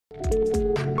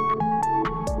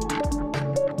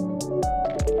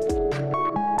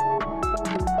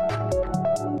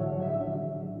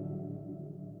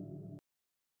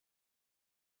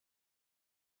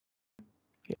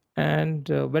And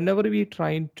whenever we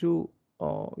trying to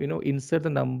insert the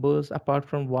numbers apart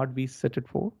from what we set it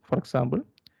for example,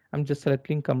 I'm just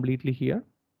selecting completely here,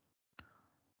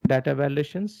 data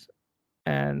validations,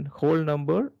 and whole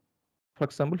number, for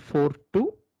example 4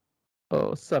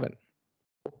 to 7.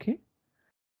 Okay,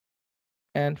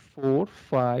 and 4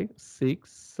 5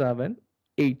 6 7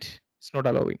 8, it's not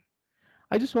allowing.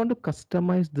 I just want to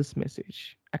customize this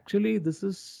message. Actually, this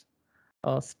is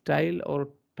a style or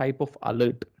type of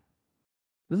alert.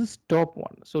 This is top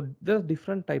one. So there's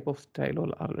different type of style or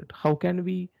alert. How can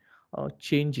we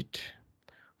change it?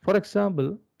 For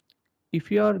example, if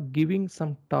you are giving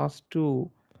some task to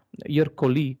your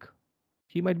colleague,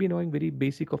 he might be knowing very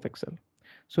basic of Excel.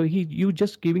 So you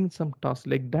just giving some task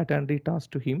like data entry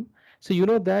task to him. So you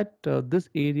know that this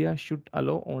area should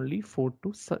allow only 4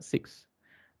 to 6.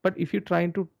 But if you're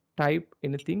trying to type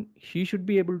anything, he should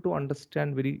be able to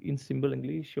understand very in simple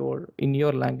English or in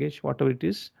your language, whatever it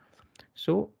is.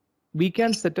 So we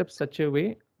can set up such a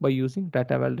way by using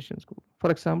data validations.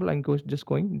 For example, just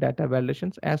going data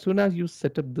validations. As soon as you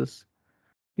set up this,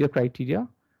 your criteria,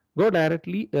 go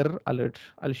directly error alert.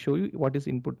 I'll show you what is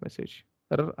input message.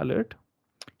 Error alert.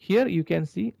 Here you can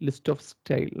see list of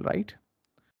style, right?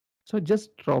 So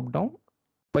just drop down.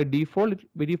 By default,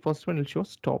 very first one will show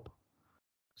stop.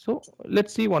 So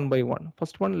let's see one by one.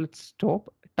 First one, let's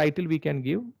stop. Title we can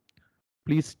give,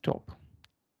 please stop.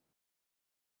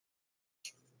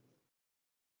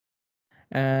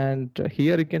 And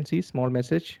here you can see small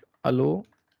message, allow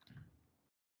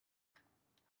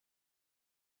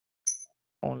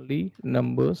only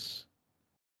numbers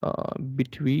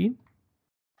between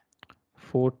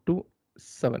 4 to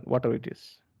 7, whatever it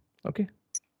is. Okay,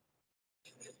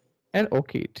 and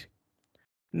okay it.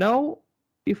 Now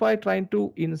if I try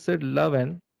to insert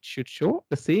 11, should show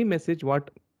the same message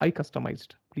what I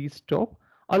customized, please stop,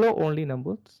 allow only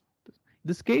numbers.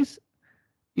 This case,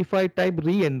 if I type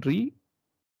re-entry,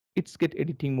 it's get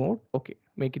editing mode. Okay,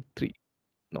 make it 3.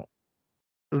 No,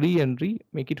 re-entry,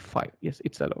 make it 5. Yes,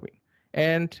 it's allowing.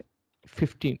 And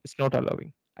 15, it's not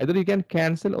allowing. Either you can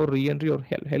cancel or re-entry or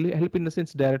help in the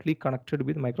sense directly connected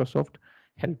with Microsoft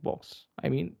help box, I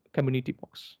mean community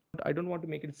box. I don't want to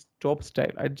make it stop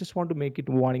style, I just want to make it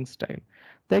warning style.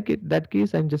 That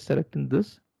case, I'm just selecting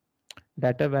this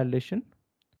data validation,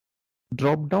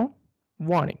 drop down,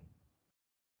 warning.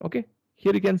 Okay,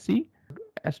 here you can see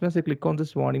as soon as I click on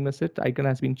this warning message, icon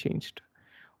has been changed.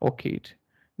 Okay,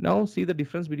 now see the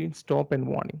difference between stop and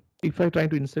warning. If I try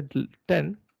to insert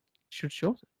 10, should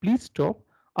show please stop,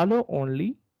 allow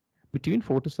only between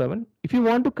 4 to 7. If you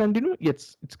want to continue,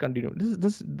 yes, it's continue.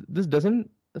 This doesn't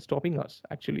stopping us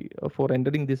actually for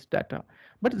entering this data,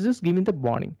 but it's just giving the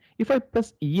warning. If I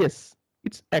press yes,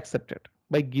 it's accepted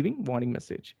by giving warning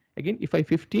message. Again, if I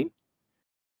 15,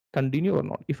 continue or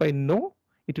not. If I know,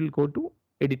 it will go to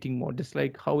editing mode, just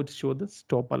like how it showed the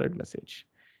stop alert message,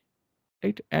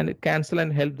 right? And cancel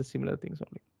and help, the similar things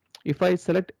only. If I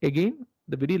select again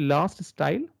the very last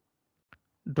style,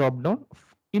 drop down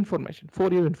information,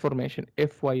 for your information,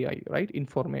 FYI, right?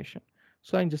 Information.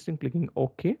 So I'm just clicking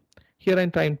OK. Here I'm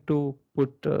trying to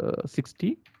put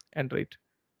 60 and write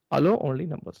allow only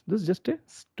numbers. This is just a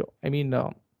stop. I mean,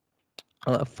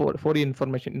 for your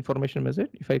information message.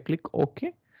 If I click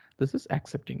OK, this is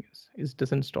accepting this. It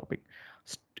doesn't stopping.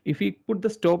 If you put the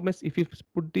stop mess, if you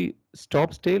put the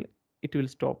stop style, it will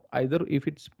stop. Either if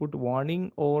it's put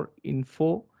warning or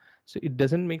info, so it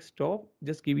doesn't make stop.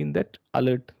 Just giving that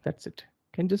alert. That's it.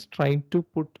 Can just trying to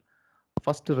put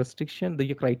first restriction,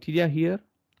 the criteria here.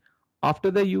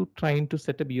 After that, you trying to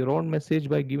set up your own message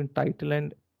by giving title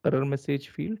and error message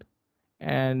field,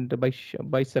 and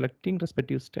by selecting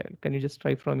respective style. Can you just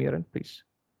try from here and please?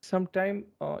 Sometime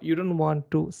you don't want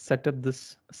to set up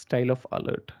this style of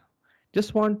alert.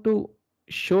 Just want to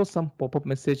show some pop-up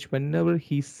message whenever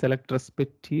he select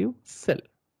respective cell.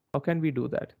 How can we do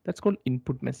that? That's called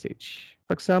input message.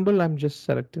 For example, I'm just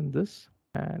selecting this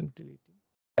and deleting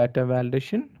data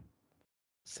validation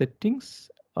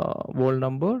settings, whole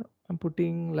number. I'm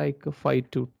putting like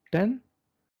 5 to 10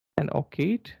 and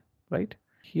okay it, right?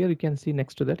 Here you can see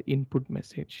next to that input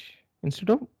message. Instead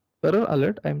of error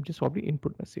alert, I'm just copying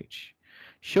input message.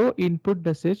 Show input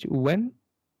message when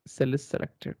cell is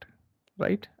selected,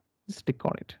 right? Just click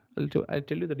on it. I'll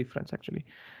tell you the difference actually.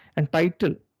 And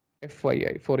title,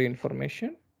 FYI, for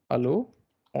information, allow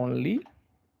only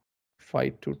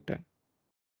 5 to 10.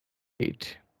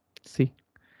 8. See,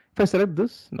 if I select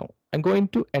this, no, I'm going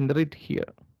to enter it here.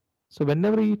 So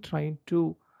whenever you try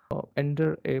to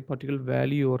enter a particular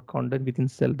value or content within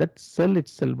cell, that cell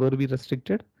itself where we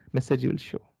restricted, message will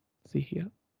show. See here.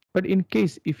 But in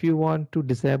case if you want to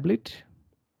disable it,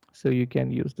 So you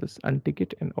can use this untick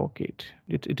it and OK it.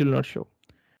 It will not show.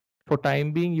 For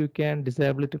time being, you can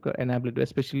disable it or enable it,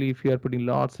 especially if you are putting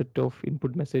lots set of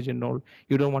input message and all.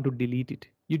 You don't want to delete it.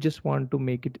 You just want to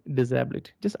make it disable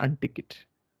it. Just untick it.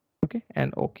 Okay,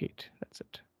 and OK it. That's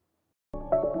it.